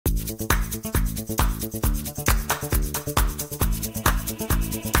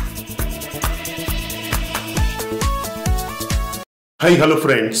Hi, hello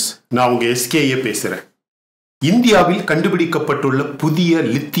friends. நான் உங்க SKA பேசுறேன். இந்தியாவில் கண்டுபிடிக்கப்பட்டுள்ள புதிய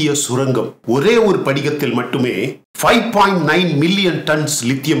லித்திய சுரங்கம் ஒரே ஒரு படிகத்தில் மட்டுமே 5.9 மில்லியன் டன்ஸ்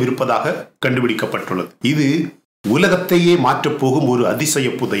லித்தியம் இருப்பதாக கண்டுபிடிக்கப்பட்டுள்ளது. இது உலகத்தையே மாற்றப் போகும் ஒரு அதிசய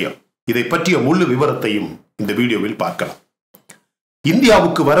புதையல். இதை பற்றிய முழு விவரத்தையும் இந்த வீடியோவில் பார்க்கலாம்.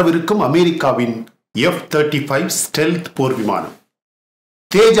 இந்தியாவுக்கு வரவிருக்கும் அமெரிக்காவின் F-35 ஸ்டெல்த் போர் விமானம்,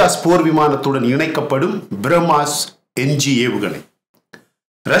 TEJAS போர் விமானத்துடன் இணைக்கப்படும் BRAHMOS-NG ஏவுகணை,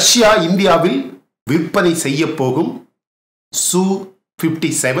 ரஷ்யா இந்தியாவில் விற்பனை செய்ய போகும்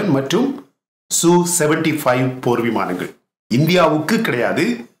SU-57 மற்றும் SU-75 போர் விமானங்கள், இந்தியாவுக்கு கிடையாது,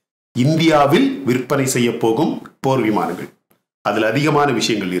 இந்தியாவில் விற்பனை செய்ய போகும் போர் விமானங்கள். அதில் அதிகமான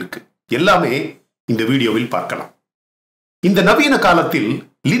விஷயங்கள் இருக்கு. எல்லாமே இந்த வீடியோவில் பார்க்கலாம். இந்த நவீன காலத்தில்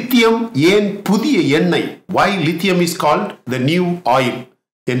லித்தியம் ஏன் புதிய எண்ணெய், why lithium is called the new oil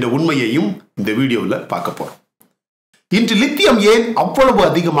என்ற உண்மையையும் இந்த வீடியோவில் பார்க்க போறோம். இன்று லித்தியம் ஏன் அவ்வளவு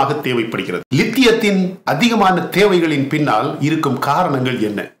அதிகமாக தேவைப்படுகிறது, லித்தியத்தின் அதிகமான தேவைகளின் பின்னால் இருக்கும் காரணங்கள்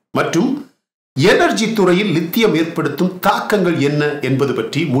என்ன, மற்றும் எனர்ஜி துறையில் லித்தியம் ஏற்படுத்தும் தாக்கங்கள் என்ன என்பது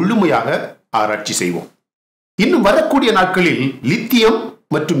பற்றி முழுமையாக ஆராய்ச்சி செய்வோம். இன்னும் வரக்கூடிய நாட்களில் லித்தியம்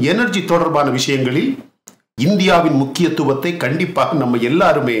மற்றும் எனர்ஜி தொடர்பான விஷயங்களில் இந்தியாவின் முக்கியத்துவத்தை கண்டிப்பாக நம்ம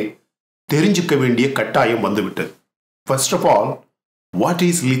எல்லாருமே தெரிஞ்சுக்க வேண்டிய கட்டாயம் வந்துவிட்டது. First of all, what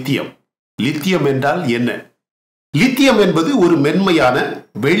is lithium? Lithium என்றால் என்ன? லித்தியம் என்பது ஒரு மென்மையான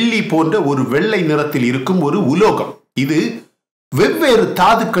வெள்ளி போன்ற ஒரு வெள்ளை நிறத்தில் இருக்கும் ஒரு உலோகம். இது வெவ்வேறு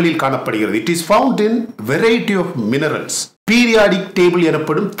தாதுக்களில் காணப்படுகிறது. It is found in variety of minerals. Periodic table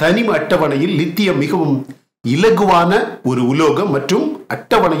எனப்படும் தனிம அட்டவணையில் லித்தியம் மிகவும் இலகுவான ஒரு உலோகம் மற்றும்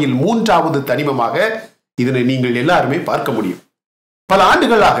அட்டவணையில் 3வது தனிமமாக இதனை நீங்கள் எல்லாருமே பார்க்க முடியும். பல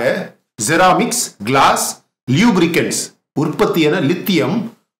ஆண்டுகளாக செராமிக்ஸ், கிளாஸ், லியூப்ரிகன்ஸ் உற்பத்தி என லித்தியம்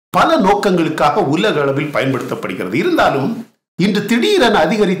பல நோக்கங்களுக்காக உலக அளவில் பயன்படுத்தப்படுகிறது. இருந்தாலும் இன்று திடீரென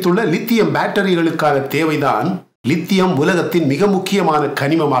அதிகரித்துள்ள லித்தியம் பேட்டரிகளுக்கான தேவைதான் லித்தியம் உலகத்தின் மிக முக்கியமான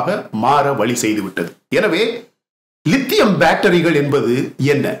கனிமமாக மாற வழி செய்துவிட்டது. எனவே லித்தியம் பேட்டரிகள் என்பது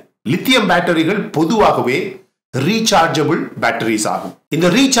என்ன? லித்தியம் பேட்டரிகள் பொதுவாகவே ரீசார்ஜபிள் பேட்டரிஸ் ஆகும். இந்த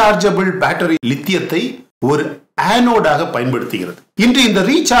ரீசார்ஜபிள் பேட்டரி லித்தியத்தை ஒரு ஆனோடாக பயன்படுத்துகிறது. இன்று இந்த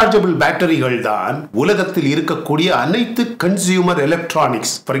ரீசார்ஜபிள் பேட்டரிகள் தான் உலகத்தில் இருக்கக்கூடிய அனைத்து consumer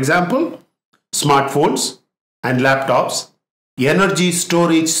electronics, for example smart phones and laptops, energy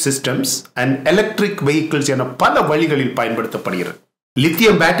storage systems and electric vehicles என பல வழிகளில் பயன்படுத்தப்படுகிறது.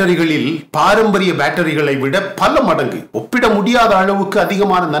 லித்தியம் பேட்டரிகளில் பாரம்பரிய பேட்டரிகளை விட பல மடங்கு, ஒப்பிட முடியாத அளவுக்கு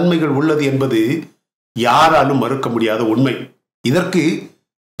அதிகமான நன்மைகள் உள்ளது என்பது யாராலும் மறுக்க முடியாத உண்மை. இதற்கு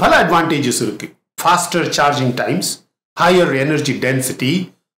பல அட்வான்டேஜஸ் இருக்கு. faster charging times, higher energy density,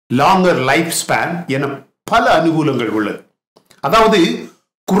 longer lifespan என பல அனுகூலங்கள் உள்ளது. அதாவது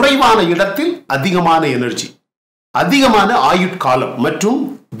குறைவான இடத்தில் அதிகமான எனர்ஜி, அதிகமான ஆயுட்காலம் மற்றும்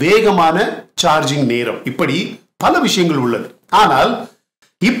வேகமான சார்ஜிங் நேரம், இப்படி பல விஷயங்கள் உள்ளது. ஆனால்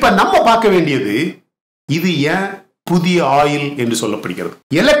இப்ப நம்ம பார்க்க வேண்டியது, இது ஏன் புதிய ஆயில் என்று சொல்லப்படுகிறது.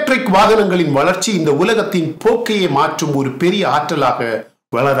 எலக்ட்ரிக் வாகனங்களின் வளர்ச்சி இந்த உலகத்தின் போக்கையை மாற்றும் ஒரு பெரிய ஆற்றலாக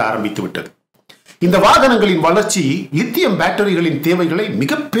வளர ஆரம்பித்து விட்டது. இந்த வாகனங்களின் வளர்ச்சி லித்தியம் பேட்டரிகளின் தேவைகளை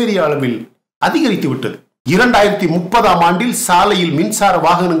மிகப்பெரிய அளவில் அதிகரித்து விட்டது. 2030ஆம் ஆண்டில் சாலையில் மின்சார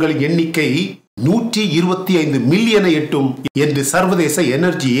வாகனங்களின் எண்ணிக்கை 125 மில்லியனை எட்டும் என்று சர்வதேச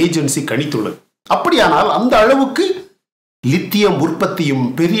எனர்ஜி ஏஜென்சி கணித்துள்ளது. அப்படியானால் அந்த அளவுக்கு லித்தியம் உற்பத்தியும்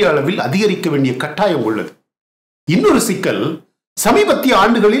பெரிய அளவில் அதிகரிக்க வேண்டிய கட்டாயம் உள்ளது. இன்னொரு சிக்கல், சமீபத்திய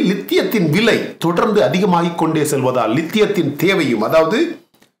ஆண்டுகளில் லித்தியத்தின் விலை தொடர்ந்து அதிகமாகிக் கொண்டே செல்வதால் லித்தியத்தின் தேவையும், அதாவது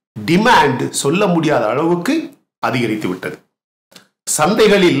டிமாண்ட், சொல்ல முடியாத அளவுக்கு அதிகரித்து விட்டது.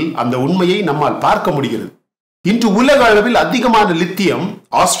 சந்தைகளில் அந்த உண்மையை நம்மால் பார்க்க முடிகிறது. இன்று உலக அளவில் அதிகமான lithium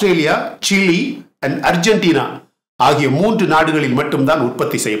Australia, Chile and Argentina ஆகிய 3 நாடுகளில் மட்டும்தான்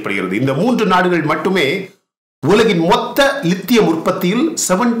உற்பத்தி செய்யப்படுகிறது. இந்த 3 நாடுகள் மட்டுமே உலகின் மொத்த லித்தியம் உற்பத்தியில்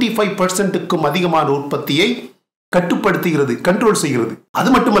 75%க்கும் அதிகமான உற்பத்தியை கட்டுப்படுத்துகிறது, கண்ட்ரோல் செய்கிறது. அது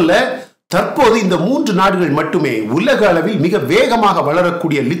மட்டுமல்ல, தற்போது இந்த 3 நாடுகள் மட்டுமே உலக அளவில் மிக வேகமாக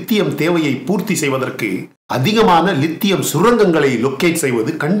வளரக்கூடிய லித்தியம் தேவையை பூர்த்தி செய்வதற்கு அதிகமான லித்தியம் சுரங்கங்களை லொக்கேட்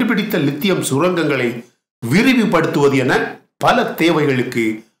செய்வது, கண்டுபிடித்த லித்தியம் சுரங்கங்களை விரிவுபடுத்துவது என பல தேவைகளுக்கு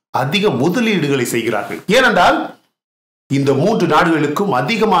அதிக முதலீடுகளை செய்கிறார்கள். ஏனென்றால் இந்த 3 நாடுகளுக்கும்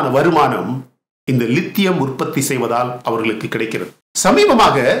அதிகமான வருமானம் இந்த லித்தியம் உற்பத்தி செய்வதால் அவர்களுக்கு கிடைக்கிறது.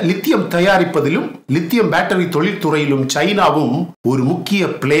 சமீபமாக லித்தியம் தயாரிப்பதிலும் லித்தியம் பேட்டரி தொழில்துறையிலும் சைனாவும் ஒரு முக்கிய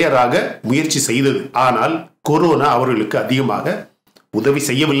பிளேயராக முயற்சி செய்தது. ஆனால் கொரோனா அவர்களுக்கு அதிகமாக உதவி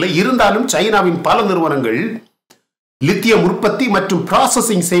செய்யவில்லை. இருந்தாலும் சைனாவின் பல நிறுவனங்கள் லித்தியம் உற்பத்தி மற்றும்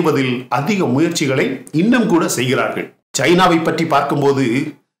ப்ராசஸிங் செய்வதில் அதிக முயற்சிகளை இன்னும் கூட செய்கிறார்கள். சைனாவை பற்றி பார்க்கும்போது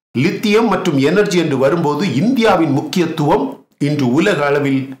லித்தியம் மற்றும் எனர்ஜி என்று வரும்போது இந்தியாவின் முக்கியத்துவம் இன்று உலக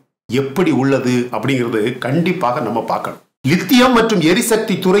அளவில் எப்படி உள்ளது அப்படிங்கிறது கண்டிப்பாக நம்ம பார்க்கணும். லித்தியம் மற்றும்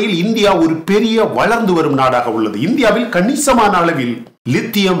எரிசக்தி துறையில் இந்தியா ஒரு பெரிய வளர்ந்து வரும் நாடாக உள்ளது. இந்தியாவில் கணிசமான அளவில்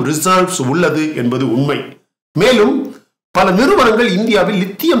லித்தியம் ரிசர்வ்ஸ் உள்ளது என்பது உண்மை. மேலும் பல நிறுவனங்கள் இந்தியாவில்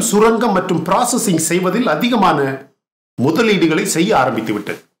லித்தியம் சுரங்கம் மற்றும் ப்ராசஸிங் செய்வதில் அதிகமான முதலீடுகளை செய்ய ஆரம்பித்து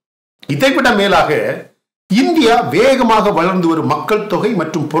விட்டது. இதைவிட மேலாக இந்தியா வேகமாக வளர்ந்து வரும் மக்கள் தொகை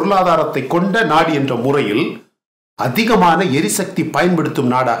மற்றும் பொருளாதாரத்தை கொண்ட நாடு என்ற முறையில் அதிகமான எரிசக்தி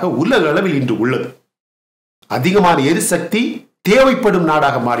பயன்படுத்தும் நாடாக உலக அளவில் இன்று உள்ளது. அதிகமான எரிசக்தி தேவைப்படும்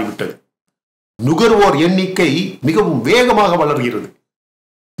நாடாக மாறிவிட்டது. நுகர்வோர் எண்ணிக்கை மிகவும் வேகமாக வளர்கிறது.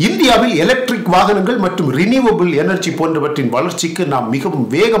 இந்தியாவில் எலக்ட்ரிக் வாகனங்கள் மற்றும் ரினியூவபிள் எனர்ஜி போன்றவற்றின் வளர்ச்சிக்கு நாம் மிகவும்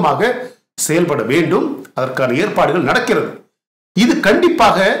வேகமாக செயல்பட வேண்டும். அதற்கான ஏற்பாடுகள் நடக்கிறது. இது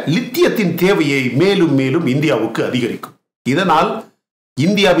கண்டிப்பாக லித்தியத்தின் தேவையை மேலும் மேலும் இந்தியாவுக்கு அதிகரிக்கும். இதனால்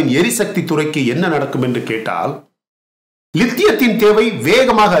இந்தியாவின் எரிசக்தி துறைக்கு என்ன நடக்கும் என்று கேட்டால், லித்தியத்தின் தேவை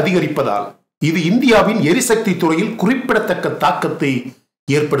வேகமாக அதிகரிப்பதால் இது இந்தியாவின் எரிசக்தி துறையில் குறிப்பிடத்தக்க தாக்கத்தை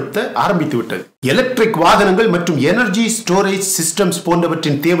ஏற்படுத்த ஆரம்பித்துவிட்டது. எலக்ட்ரிக் வாகனங்கள் மற்றும் எனர்ஜி ஸ்டோரேஜ் சிஸ்டம்ஸ்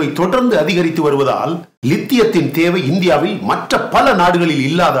போன்றவற்றின் தேவை தொடர்ந்து அதிகரித்து வருவதால் லித்தியத்தின் தேவை இந்தியாவில் மற்ற பல நாடுகளில்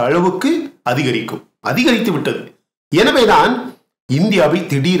இல்லாத அளவுக்கு அதிகரித்து விட்டது. எனவேதான் இந்தியாவில்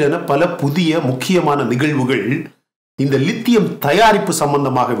திடீரென பல புதிய முக்கியமான நிகழ்வுகள் இந்த லித்தியம் தயாரிப்பு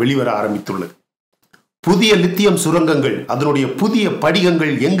சம்பந்தமாக வெளிவர ஆரம்பித்துள்ளது. புதிய லித்தியம் சுரங்கங்கள், அதனுடைய புதிய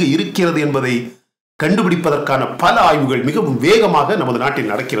படிகங்கள் எங்கு இருக்கிறது என்பதை கண்டுபிடிப்பதற்கான பல ஆய்வுகள் மிகவும் வேகமாக நமது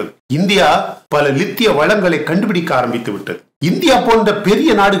நாட்டில் நடக்கிறது. இந்தியா பல லித்திய வளங்களை கண்டுபிடிக்க ஆரம்பித்து விட்டது. இந்தியா போன்ற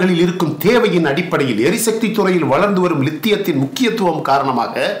பெரிய நாடுகளில் இருக்கும் தேவையின் அடிப்படையில் எரிசக்தி துறையில் வளர்ந்து வரும் லித்தியத்தின் முக்கியத்துவம்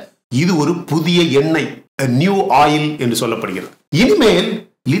காரணமாக இது ஒரு புதிய எண்ணெய், நியூ ஆயில் என்று சொல்லப்படுகிறது. இனிமேல்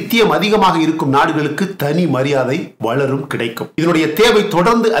லித்தியம் அதிகமாக இருக்கும் நாடுகளுக்கு தனி மரியாதை வளரும் கிடைக்கும். இதனுடைய தேவை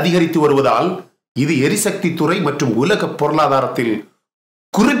தொடர்ந்து அதிகரித்து வருவதால் இது எரிசக்தி துறை மற்றும் உலக பொருளாதாரத்தில்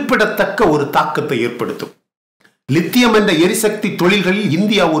குறிப்பிடத்தக்க ஒரு தாக்கத்தை ஏற்படுத்தும். லித்தியம் என்ற எரிசக்தி தொழில்களில்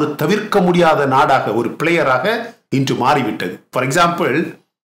இந்தியா ஒரு தவிர்க்க முடியாத நாடாக, ஒரு பிளேயராக இன்று மாறிவிட்டது. ஃபார் எக்ஸாம்பிள்,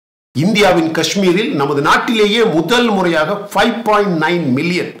 இந்தியாவின் காஷ்மீரில் நமது நாட்டிலேயே முதல் முறையாக 5.9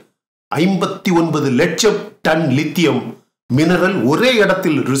 மில்லியன் 59 லட்சம் டன் லித்தியம் மினரல் ஒரே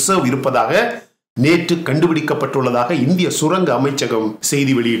இடத்தில் ரிசர்வ் இருப்பதாக நேற்று கண்டுபிடிக்கப்பட்டுள்ளதாக இந்திய சுரங்க அமைச்சகம்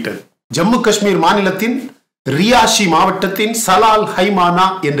செய்தி வெளியிட்டது. ஜம்மு காஷ்மீர் மாநிலத்தின் ரியாசி மாவட்டத்தின் சலால் ஹைமானா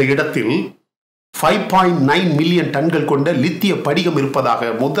என்ற இடத்தில் 5.9 மில்லியன் டன்கள் கொண்ட லித்திய படிகம்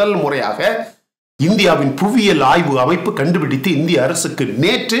இருப்பதாக முதல் முறையாக இந்தியாவின் புவியியல் ஆய்வு அமைப்பு கண்டுபிடித்து இந்திய அரசுக்கு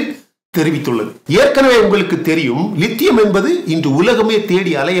நேற்று தெரிவித்துள்ளது. ஏற்கனவே உங்களுக்கு தெரியும், லித்தியம் என்பது இன்று உலகமே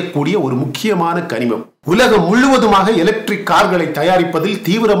தேடி அலையக்கூடிய ஒரு முக்கியமான கனிமம். உலகம் முழுவதுமாக எலக்ட்ரிக் கார்களை தயாரிப்பதில்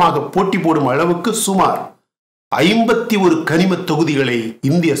தீவிரமாக போட்டி போடும் அளவுக்கு சுமார் 51 கனிம தொகுதிகளை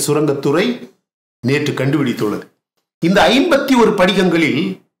இந்திய சுரங்கத்துறை நேற்று கண்டுபிடித்துள்ளது. இந்த 51 படிகங்களில்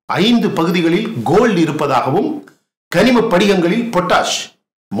 5 பகுதிகளில் கோல்டு இருப்பதாகவும், கனிம படிகங்களில் பொட்டாஷ்,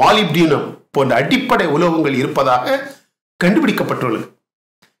 மாலிப்டினம் போன்ற அடிப்படை உலோகங்கள் இருப்பதாக கண்டுபிடிக்கப்பட்டுள்ளது.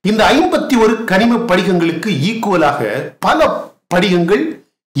 இந்த 51 கனிம படிகங்களுக்கு ஈக்குவலாக பல படிகங்கள்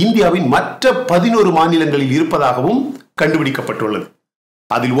இந்தியாவின் மற்ற 11 மாநிலங்களில் இருப்பதாகவும் கண்டுபிடிக்கப்பட்டுள்ளது.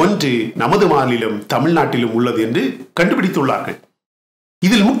 அதில் ஒன்று நமது மாநிலம் தமிழ்நாட்டிலும் உள்ளது என்று கண்டுபிடித்துள்ளார்கள்.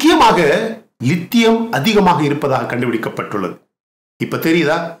 இதில் முக்கியமாக லித்தியம் அதிகமாக இருப்பதாக கண்டுபிடிக்கப்பட்டுள்ளது. இப்ப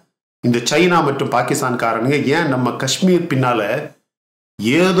தெரியுதா, இந்த சைனா மற்றும் பாகிஸ்தான்காரனுங்க ஏன் நம்ம காஷ்மீர் பின்னால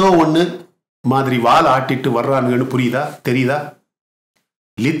ஏதோ ஒண்ணு மாதிரி வால் ஆட்டிட்டு வர்றானுங்கன்னு புரியுதா, தெரியுதா?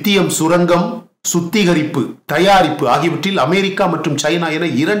 லித்தியம் சுரங்கம், சுத்திகரிப்பு, தயாரிப்பு ஆகியவற்றில் அமெரிக்கா மற்றும் சைனா என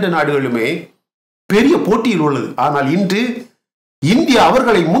 2 நாடுகளுமே பெரிய போட்டியில் உள்ளது. ஆனால் இன்று இந்தியா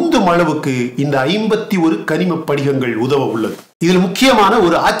அவர்களை முந்தும் அளவுக்கு இந்த 51 கனிம படிகங்கள் உதவ உள்ளது. இதில் முக்கியமான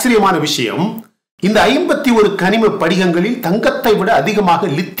ஒரு ஆச்சரியமான விஷயம், இந்த 51 கனிம படிகங்களில் தங்கத்தை விட அதிகமாக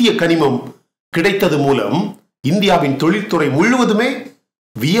லித்திய கனிமம் கிடைத்தது மூலம் இந்தியாவின் தொழில்துறை முழுவதுமே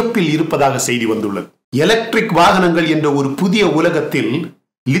வியப்பில் இருப்பதாக செய்தி வந்துள்ளது. எலக்ட்ரிக் வாகனங்கள் என்ற ஒரு புதிய உலகத்தில்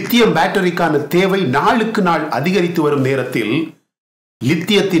லித்தியம் பேட்டரிக்கான தேவை நாளுக்கு நாள் அதிகரித்து வரும் நேரத்தில்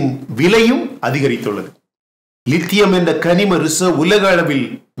லித்தியத்தின் விலையும் அதிகரித்துள்ளது. லித்தியம் என்ற கனிம ரிசர்வ் உலக அளவில்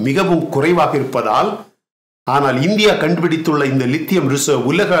மிகவும் குறைவாக இருப்பதால், ஆனால் இந்தியா கண்டுபிடித்துள்ள இந்த லித்தியம் ரிசர்வ்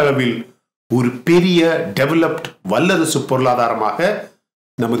உலக அளவில் ஒரு பெரிய டெவலப்ட் வல்லரசு பொருளாதாரமாக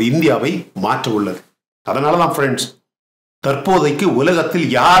நமது இந்தியாவை மாற்ற உள்ளது. அதனாலதான் ஃப்ரெண்ட்ஸ், தற்போதைக்கு உலகத்தில்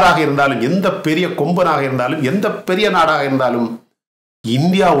யாராக இருந்தாலும், எந்த பெரிய கொம்பனாக இருந்தாலும், எந்த பெரிய நாடாக இருந்தாலும்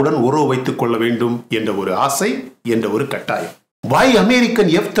இந்தியாவுடன் உறவு வைத்துக் கொள்ள வேண்டும் என்ற ஒரு ஆசை, என்ற ஒரு கட்டாயம். Why American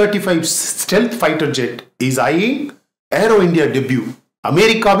F-35 stealth fighter jet is eyeing AERO India debut?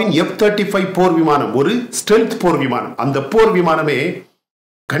 அமெரிக்காவின் F-35 போர் விமானம் ஒரு ஸ்டெல்த் போர் விமானம். அந்த போர் விமானமே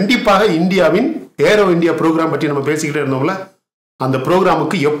கண்டிப்பாக இந்தியாவின் ஏரோ இந்தியா ப்ரோக்ராம் பற்றி நம்ம பேசிக்கிட்டே இருந்தோம்ல, அந்த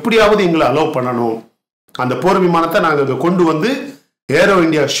ப்ரோக்ராமுக்கு எப்படியாவது எங்களை அலோவ் பண்ணணும், அந்த போர் விமானத்தை நாங்கள் கொண்டு வந்து ஏரோ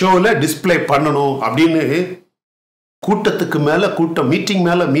இந்தியா ஷோவில் டிஸ்பிளே பண்ணணும் அப்படின்னு கூட்டத்துக்கு மேல கூட்டம், மீட்டிங்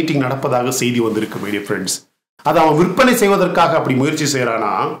மேல மீட்டிங் நடப்பதாக செய்தி வந்திருக்கு மை டியர் ஃப்ரெண்ட்ஸ். அதை அவன் விற்பனை செய்வதற்காக அப்படி முயற்சி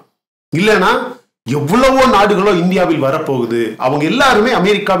செய்யறானா, இல்லைன்னா எவ்வளவோ நாடுகளோ இந்தியாவில் வரப்போகுது, அவங்க எல்லாருமே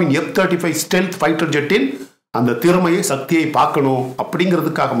அமெரிக்காவின் F-35 ஸ்டெல்த் ஃபைட்டர் ஜெட்டின் அந்த திறமையை சக்தியை பார்க்கணும்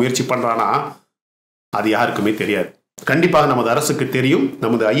அப்படிங்கிறதுக்காக முயற்சி பண்றானா, அது யாருக்குமே தெரியாது. கண்டிப்பாக நமது அரசுக்கு தெரியும்,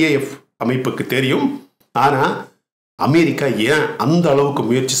 நமது IAF அமைப்புக்கு தெரியும். ஆனா அமெரிக்கா ஏன் அந்த அளவுக்கு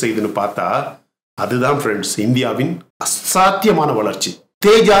முயற்சி செய்துன்னு பார்த்தா, அதுதான் ஃப்ரெண்ட்ஸ் இந்தியாவின் அசாத்தியமான வளர்ச்சி.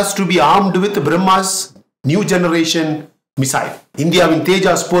 Tejas to be armed with BrahMos new generation missile. இந்தியாவின்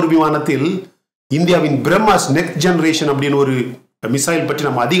தேஜாஸ் போர் விமானத்தில் இந்தியாவின் பிரம்மாஸ் நெக்ஸ்ட் ஜெனரேஷன் அப்படின்னு ஒரு மிசைல் பற்றி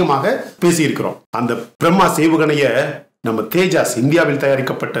நம்ம அதிகமாக பேசியிருக்கிறோம். அந்த பிரம்மாஸ் ஏவுகணைய நம்ம தேஜாஸ் இந்தியாவில்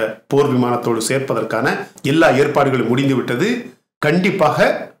தயாரிக்கப்பட்ட போர் விமானத்தோடு சேர்ப்பதற்கான எல்லா ஏற்பாடுகளும் முடிந்து விட்டது. கண்டிப்பாக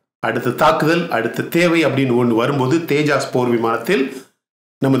அடுத்த தாக்குதல், அடுத்த தேவை அப்படின்னு ஒன்று வரும்போது தேஜாஸ் போர் விமானத்தில்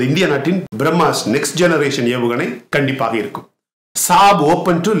நமது இந்திய நாட்டின் பிரம்மாஸ் நெக்ஸ்ட் ஜெனரேஷன் ஏவுகணை கண்டிப்பாக இருக்கும். SAAB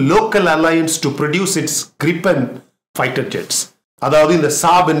open to local alliance to produce it's GRIPEN fighter ஜெட்ஸ். அதாவது இந்த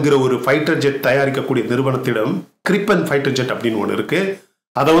SAAB என்கிற ஒரு ஃபைட்டர் ஜெட் தயாரிக்கக்கூடிய நிறுவனத்திடம் GRIPEN ஃபைட்டர் ஜெட் அப்படின்னு ஒன்று இருக்கு.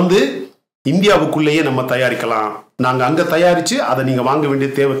 அதை இந்தியாவுக்குள்ளேயே நம்ம தயாரிக்கலாம், நாங்கள் அங்கே தயாரித்து அதை நீங்கள் வாங்க வேண்டிய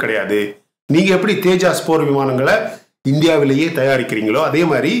தேவை கிடையாது. நீங்கள் எப்படி தேஜாஸ் போர் விமானங்களை இந்தியாவிலேயே தயாரிக்கிறீங்களோ அதே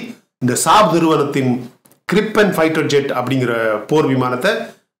மாதிரி இந்த SAAB நிறுவனத்தின் GRIPEN ஃபைட்டர் ஜெட் அப்படிங்கிற போர் விமானத்தை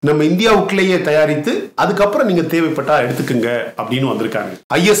நம்ம இந்தியாவுக்குள்ளேயே தயாரித்து அதுக்கப்புறம் நீங்க தேவைப்பட்டா எடுத்துக்கங்க அப்படின்னு வந்திருக்காங்க.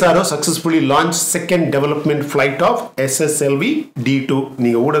 ISRO successfully launch second development flight of SSLV-D2.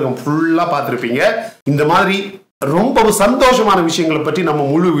 நீங்க ஊடகம் ஃபுல்லா பார்த்திருப்பீங்க. இந்த மாதிரி ரொம்ப சந்தோஷமான விஷயங்களை பற்றி நம்ம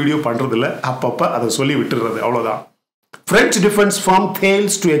முழு வீடியோ பண்றது இல்ல, அப்பப்ப அதை சொல்லி விட்டுறது, அவ்வளவுதான். French defense firm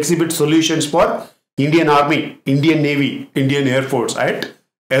THALES to exhibit solutions for Indian Army, Indian Navy, Indian Air Force at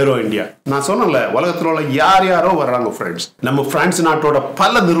AERO India. நான் சொன்னல, உலகத்தில் உள்ள யார் யாரோ வர்றாங்க ஃப்ரெண்ட்ஸ். நம்ம பிரான்ஸ் நாட்டோட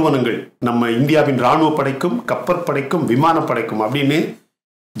பல நிறுவனங்கள் நம்ம இந்தியாவின் ராணுவ படைக்கும், கப்பற்படைக்கும், விமானப்படைக்கும் அப்படின்னு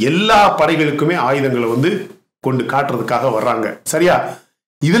எல்லா படைகளுக்குமே ஆயுதங்களை கொண்டு காட்டுறதுக்காக வர்றாங்க. சரியா?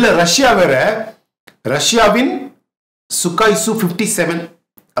 இதுல ரஷ்யா வேற, ரஷ்யாவின் SU-57,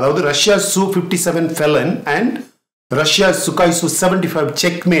 அதாவது Russia SU-57 Felon and Russia SU-75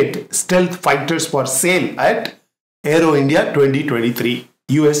 Checkmate stealth fighters for sale at AERO India 2023.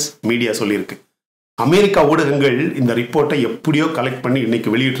 US media சொல்லியிருக்கு. அமெரிக்கா ஊடகங்கள் இந்த ரிப்போர்ட்டை எப்படியோ கலெக்ட் பண்ணி இன்னைக்கு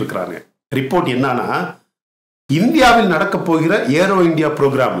வெளியிட்டு இருக்கிறாங்க. ரிப்போர்ட் என்னன்னா, இந்தியாவில் நடக்க போகிற ஏரோ இந்தியா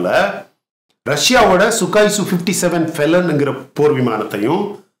ப்ரோக்ராம்ல ரஷ்யாவோட SU-57 Felonங்கிற போர் விமானத்தையும்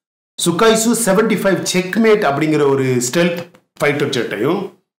SU-75 Checkmate அப்படிங்கிற ஒரு ஸ்டெல்த் ஃபைட்டர் ஜெட்டையும்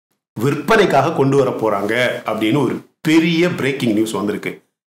விற்பனைக்காக கொண்டு வர போறாங்க அப்படின்னு ஒரு பெரிய பிரேக்கிங் நியூஸ் வந்திருக்கு.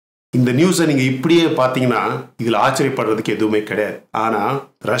 இந்த நியூஸை நீங்க இப்படியே பாத்தீங்கன்னா இதுல ஆச்சரியப்படுறதுக்கு எதுவுமே கிடையாது. ஆனா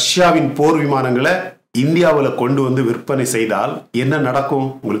ரஷ்யாவின் போர் விமானங்களை இந்தியாவில் கொண்டு வந்து விற்பனை செய்தால் என்ன நடக்கும்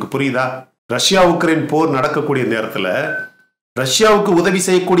உங்களுக்கு புரியுதா? ரஷ்யா உக்ரைன் போர் நடக்கக்கூடிய நேரத்துல ரஷ்யாவுக்கு உதவி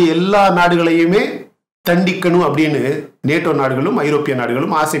செய்யக்கூடிய எல்லா நாடுகளையுமே தண்டிக்கணும் அப்படின்னு நேட்டோ நாடுகளும் ஐரோப்பிய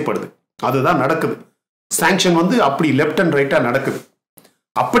நாடுகளும் ஆசைப்படுது. அதுதான் நடக்குது. சாங்ஷன் அப்படி லெப்ட் அண்ட் ரைட்டா நடக்குது.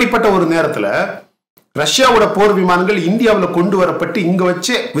 அப்படிப்பட்ட ஒரு நேரத்துல ரஷ்யாவோட போர் விமானங்கள் இந்தியாவில் கொண்டு வரப்பட்டு இங்க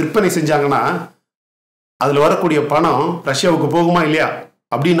வச்சு விற்பனை செஞ்சாங்கன்னா அதுல வரக்கூடிய பணம் ரஷ்யாவுக்கு போகுமா இல்லையா?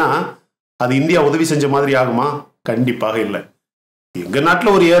 அப்படின்னா அது இந்தியா உதவி செஞ்ச மாதிரி ஆகுமா? கண்டிப்பாக இல்லை. எங்க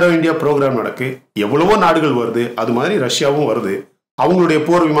நாட்டில் ஒரு ஏரோ இந்தியா ப்ரோக்ராம் நடக்கு, எவ்வளவோ நாடுகள் வருது, அது மாதிரி ரஷ்யாவும் வருது. அவங்களுடைய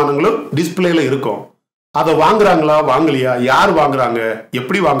போர் விமானங்களும் டிஸ்பிளேல இருக்கும். அதை வாங்குறாங்களா வாங்கலையா, யார் வாங்குறாங்க,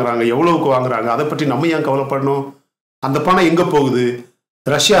 எப்படி வாங்குறாங்க, எவ்வளவுக்கு வாங்குறாங்க, அதை பற்றி நம்ம ஏன் கவலைப்படணும்? அந்த பணம் எங்க போகுது,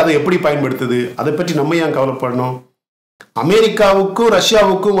 ரஷ்யா அதை எப்படி பயன்படுத்துது, அதை பற்றி நம்ம ஏன் கவலைப்படணும்? அமெரிக்காவுக்கும்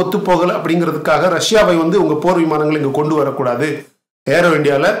ரஷ்யாவுக்கும் ஒத்து போகல அப்படிங்கிறதுக்காக ரஷ்யாவை உங்க போர் விமானங்களை இங்க கொண்டு வரக்கூடாது, ஏரோ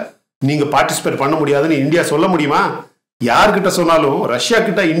இந்தியால நீங்க பார்ட்டிசிபேட் பண்ண முடியாதுன்னு இந்தியா சொல்ல முடியுமா? யார்கிட்ட சொன்னாலும் ரஷ்யா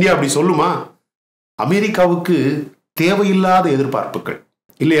கிட்ட இந்தியா அப்படி சொல்லுமா? அமெரிக்காவுக்கு தேவையில்லாத எதிர்பார்ப்புகள்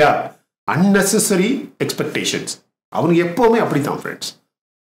இல்லையா? unnecessary expectations. அவங்க எப்பவுமே அப்படித்தான் friends.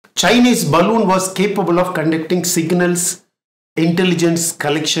 Chinese balloon was capable of conducting signals intelligence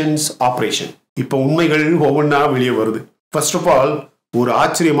collections operation. இப்போ உண்மைகள் ஒவ்வொன்றா வெளியே வருது. ஃபர்ஸ்ட் ஆஃப் ஆல் ஒரு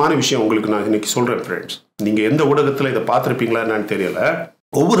ஆச்சரியமான விஷயம் உங்களுக்கு நான் இன்னைக்கு சொல்றேன் ஃப்ரெண்ட்ஸ். நீங்க எந்த ஊடகத்தில் இதை பார்த்துருப்பீங்களா என்னன்னு தெரியல.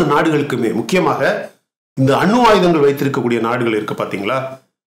 ஒவ்வொரு நாடுகளுக்குமே, முக்கியமாக இந்த அணு ஆயுதங்கள் வைத்திருக்கக்கூடிய நாடுகள் இருக்கு பாத்தீங்களா,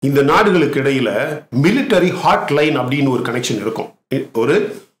 இந்த நாடுகளுக்கு இடையில மிலிட்டரி ஹாட்லைன் அப்படின்னு ஒரு கனெக்ஷன் இருக்கும், ஒரு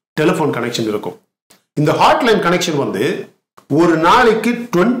டெலிஃபோன் கனெக்ஷன் இருக்கும். இந்த ஹாட்லைன் கனெக்ஷன் ஒரு நாளைக்கு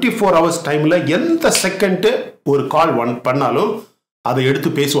 24 hours டைம்ல எந்த செகண்ட் ஒரு கால் பண்ணாலும் அதை எடுத்து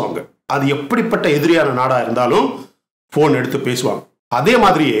பேசுவாங்க. அது எப்படிப்பட்ட எதிரியான நாடா இருந்தாலும் போன் எடுத்து பேசுவாங்க. அதே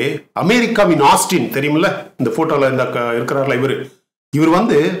மாதிரியே அமெரிக்காவின் ஆஸ்டின் தெரியுமில்ல, இந்த போட்டோல இந்த இருக்கிறார்ல இவர்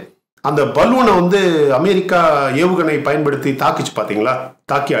வந்து அந்த பலூனை வந்து அமெரிக்கா ஏவுகணை பயன்படுத்தி தாக்கிச்சு பாத்தீங்களா,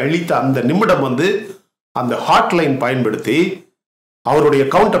 தாக்கி அழித்த அந்த நிமிடம் வந்து அந்த ஹாட்லைன் பயன்படுத்தி அவருடைய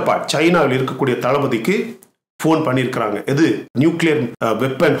கவுண்டர் பார்ட் சைனாவில் இருக்கக்கூடிய தளபதிக்கு போன் பண்ணியிருக்கிறாங்க. எது நியூக்ளியர்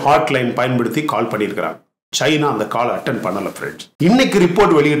வெப்பன் ஹாட்லைன் பயன்படுத்தி கால் பண்ணியிருக்கிறாங்க. சைனா அந்த கால் அட்டன் பண்ணல ஃப்ரெண்ட்ஸ். இன்னைக்கு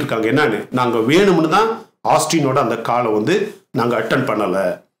ரிப்போர்ட் வெளியிட்டு இருக்காங்க. என்னன்னு, நாங்க வேணும்னு தான் ஆஸ்டினோட அந்த காலை வந்து நாங்க அட்டன் பண்ணல,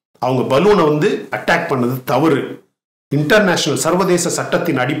 அவங்க பலூனை வந்து அட்டாக் பண்ணது தவறு, இன்டர்நேஷனல் சர்வதேச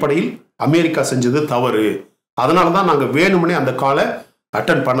சட்டத்தின் அடிப்படையில் அமெரிக்கா செஞ்சது தவறு, அதனாலதான் நாங்க வேணும்னே அந்த காலை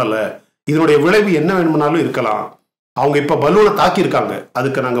அட்டன் பண்ணல, இதனுடைய விளைவு என்ன வேணும்னாலும் இருக்கலாம், அவங்க இப்ப பலூனை தாக்கி இருக்காங்க,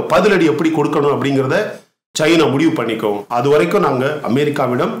 அதுக்கு நாங்க பதிலடி எப்படி கொடுக்கணும் அப்படிங்கிறத சைனா முடிவு பண்ணிக்கோம், அது வரைக்கும் நாங்க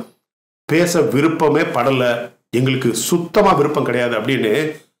அமெரிக்காவிடம் பேச விருப்பமே படல, எங்களுக்கு சுத்தமா விருப்பம் கிடையாது அப்படின்னு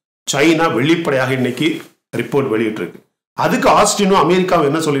சைனா வெளிப்படையாக இன்னைக்கு ரிப்போர்ட் வெளியிட்டு இருக்கு. அதுக்கு ஆஸ்டினும் அமெரிக்காவும்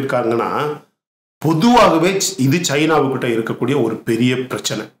என்ன சொல்லியிருக்காங்கன்னா, பொதுவாகவே இது சைனாவுக்கிட்ட இருக்கக்கூடிய ஒரு பெரிய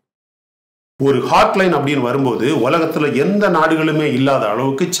பிரச்சனை. ஒரு ஹாட்லைன் அப்படின்னு வரும்போது உலகத்துல எந்த நாடுகளுமே இல்லாத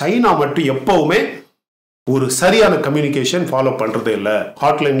அளவுக்கு சைனா மட்டும் எப்பவுமே ஒரு சரியான கம்யூனிகேஷன் ஃபாலோ பண்றதே இல்லை,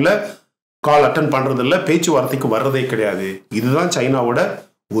 ஹாட்லைன்ல கால் அட்டன் பண்றது இல்லை, பேச்சுவார்த்தைக்கு வர்றதே கிடையாது. இதுதான் சைனாவோட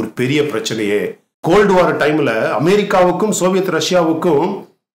ஒரு பெரிய பிரச்சனையே. கோல்டு வார் டைம்ல அமெரிக்காவுக்கும் சோவியத் ரஷ்யாவுக்கும்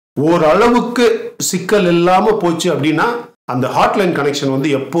ஓரளவுக்கு சிக்கல் இல்லாம போச்சு அப்படின்னா அந்த ஹாட்லைன் கனெக்ஷன் வந்து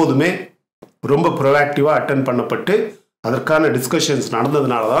எப்போதுமே ரொம்ப ப்ரோஆக்டிவா அட்டன் பண்ணப்பட்டு அதற்கான டிஸ்கஷன்ஸ்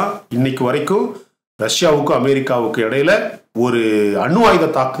நடந்ததுனாலதான் இன்னைக்கு வரைக்கும் ரஷ்யாவுக்கும் அமெரிக்காவுக்கும் இடையில ஒரு அணு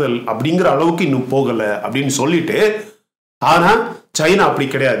ஆயுத தாக்குதல் அப்படிங்கிற அளவுக்கு இன்னும் போகல அப்படின்னு சொல்லிட்டு. ஆனா சைனா அப்படி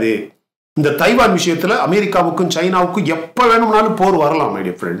கிடையாது. இந்த தைவான் விஷயத்துல அமெரிக்காவுக்கும் சைனாவுக்கும் எப்ப வேணும்னாலும் போர் வரலாம் மை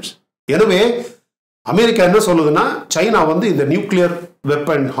டியர் ஃப்ரெண்ட்ஸ். எனவே அமெரிக்கா என்ன சொல்லுதுன்னா, சைனா வந்து இந்த நியூக்ளியர்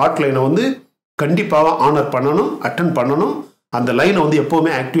வெப்பன் ஹாட்லைனை வந்து கண்டிப்பாக ஆனர் பண்ணணும், அட்டன் பண்ணணும், அந்த லைனை வந்து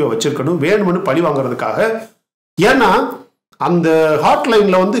எப்பவுமே ஆக்டிவா வச்சிருக்கணும், வேணும்னு பழி வாங்குறதுக்காக. ஏன்னா அந்த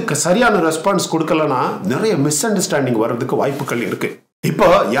ஹாட்லைன்ல வந்து சரியான ரெஸ்பான்ஸ் கொடுக்கலன்னா நிறைய மிஸ் அண்டர்ஸ்டாண்டிங் வர்றதுக்கு வாய்ப்புகள் இருக்கு. இப்போ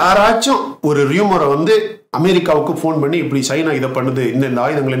யாராச்சும் ஒரு ரியூமரை வந்து அமெரிக்காவுக்கு போன் பண்ணி இப்படி சைனா இதை பண்ணுது, இந்த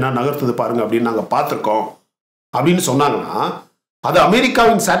ஆயுதங்களை என்ன நகர்த்துது பாருங்க அப்படின்னு நாங்க பார்த்திருக்கோம் அப்படின்னு சொன்னாங்கன்னா, அது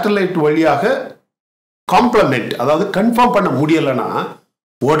அமெரிக்காவின் சேட்டலைட் வழியாக காம்ப்ளிமெண்ட், அதாவது கன்ஃபார்ம் பண்ண முடியலைன்னா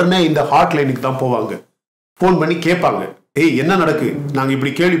உடனே இந்த ஹாட்லைனுக்கு தான் போவாங்க, போன் பண்ணி கேட்பாங்க, ஏய் என்ன நடக்கு, நாங்க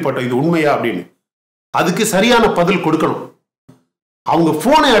இப்படி கேள்விப்பட்டோம், இது உண்மையா அப்படின்னு. அதுக்கு சரியான பதில் கொடுக்கணும். அவங்க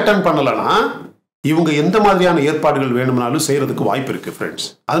போனை அட்டன் பண்ணலன்னா இவங்க எந்த மாதிரியான ஏற்பாடுகள் வேணும்னாலும் செய்யறதுக்கு வாய்ப்பு இருக்கு ஃப்ரெண்ட்ஸ்.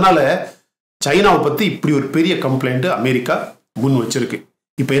 அதனால சைனாவை பத்தி இப்படி ஒரு பெரிய கம்ப்ளைண்ட் அமெரிக்கா முன் வச்சிருக்கு.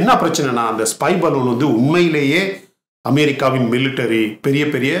 இப்ப என்ன பிரச்சனைனா, அந்த ஸ்பை பலூன் வந்து உண்மையிலேயே அமெரிக்காவின் மிலிட்டரி பெரிய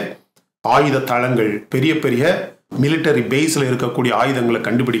பெரிய ஆயுத தளங்கள், பெரிய பெரிய மிலிட்டரி பேஸ்ல இருக்கக்கூடிய ஆயுதங்களை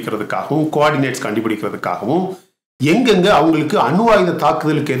கண்டுபிடிக்கிறதுக்காகவும், கோஆர்டினேட்ஸ் கண்டுபிடிக்கிறதுக்காகவும், எங்கெங்க அவங்களுக்கு அணு ஆயுத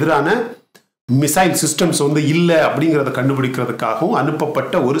தாக்குதலுக்கு எதிரான மிசைல் சிஸ்டம்ஸ் வந்து இல்லை அப்படிங்கிறத கண்டுபிடிக்கிறதுக்காகவும்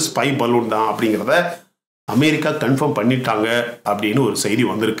அனுப்பப்பட்ட ஒரு ஸ்பை பலூன் தான் அப்படிங்கிறத அமெரிக்கா கன்ஃபார்ம் பண்ணிட்டாங்க அப்படின்னு ஒரு செய்தி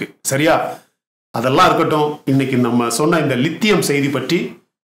வந்திருக்கு. சரியா? அதெல்லாம் இருக்கட்டும். இன்னைக்கு நம்ம சொன்ன இந்த லித்தியம் செய்தி பற்றி,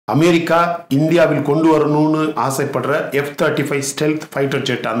 அமெரிக்கா இந்தியாவில் கொண்டு வரணும்னு ஆசைப்படுற F-35 ஸ்டெல்த் ஃபைட்டர்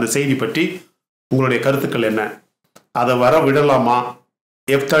ஜெட் அந்த செய்தி பற்றி உங்களுடைய கருத்துக்கள் என்ன? அதை வர விடலாமா?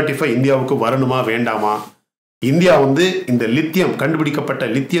 F-35 இந்தியாவுக்கு வரணுமா வேண்டாமா? இந்தியா வந்து இந்த லித்தியம், கண்டுபிடிக்கப்பட்ட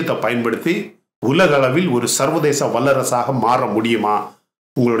லித்தியத்தை பயன்படுத்தி உலக அளவில் ஒரு சர்வதேச வல்லரசாக மாற முடியுமா?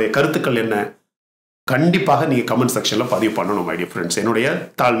 உங்களுடைய கருத்துக்கள் என்ன? கண்டிப்பாக நீங்க கமெண்ட் செக்ஷன்ல பதிவு பண்ணணும் மை டியர் ஃப்ரெண்ட்ஸ். என்னுடைய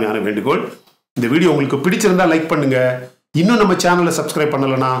தாழ்மையான வேண்டுகோள். இந்த வீடியோ உங்களுக்கு பிடிச்சிருந்தா லைக் பண்ணுங்க. இன்னும் நம்ம சேனலை சப்ஸ்கிரைப்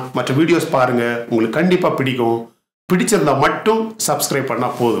பண்ணலனா மற்ற வீடியோஸ் பாருங்க, உங்களுக்கு கண்டிப்பா பிடிக்கும். பிடிச்சிருந்தா மட்டும் சப்ஸ்கிரைப் பண்ணா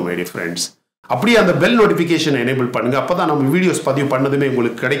போதும் மை டியர் ஃப்ரெண்ட்ஸ். அப்படியே அந்த பெல் நோட்டிபிகேஷன் எனேபிள் பண்ணுங்க. அப்பதான் நம்ம வீடியோஸ் பதிவு பண்ணதுமே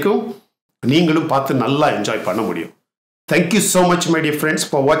உங்களுக்கு கிடைக்கும், நீங்களும் பார்த்து நல்லா என்ஜாய் பண்ண முடியும். Thank you so much my dear friends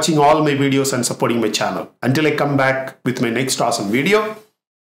for watching all my videos and supporting my channel. Until I come back with my next awesome video,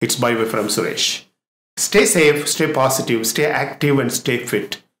 it's bye bye from Suresh. Stay safe, stay positive, stay active and stay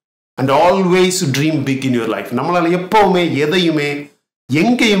fit. And always dream big in your life. நம்மளால எப்பவுமே எதையுமே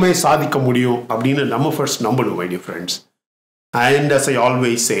எங்கேயுமே சாதிக்க முடியும் அப்படின்னு நம்ம first நம்பணும் my dear friends. And as I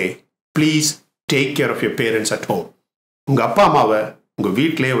always say, please take care of your parents at home. உங்க அப்பா அம்மாவை உங்க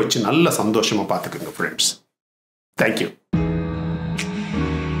வீட்டிலேயே வச்சு நல்ல சந்தோஷமா பார்த்துக்குங்க friends. Thank you.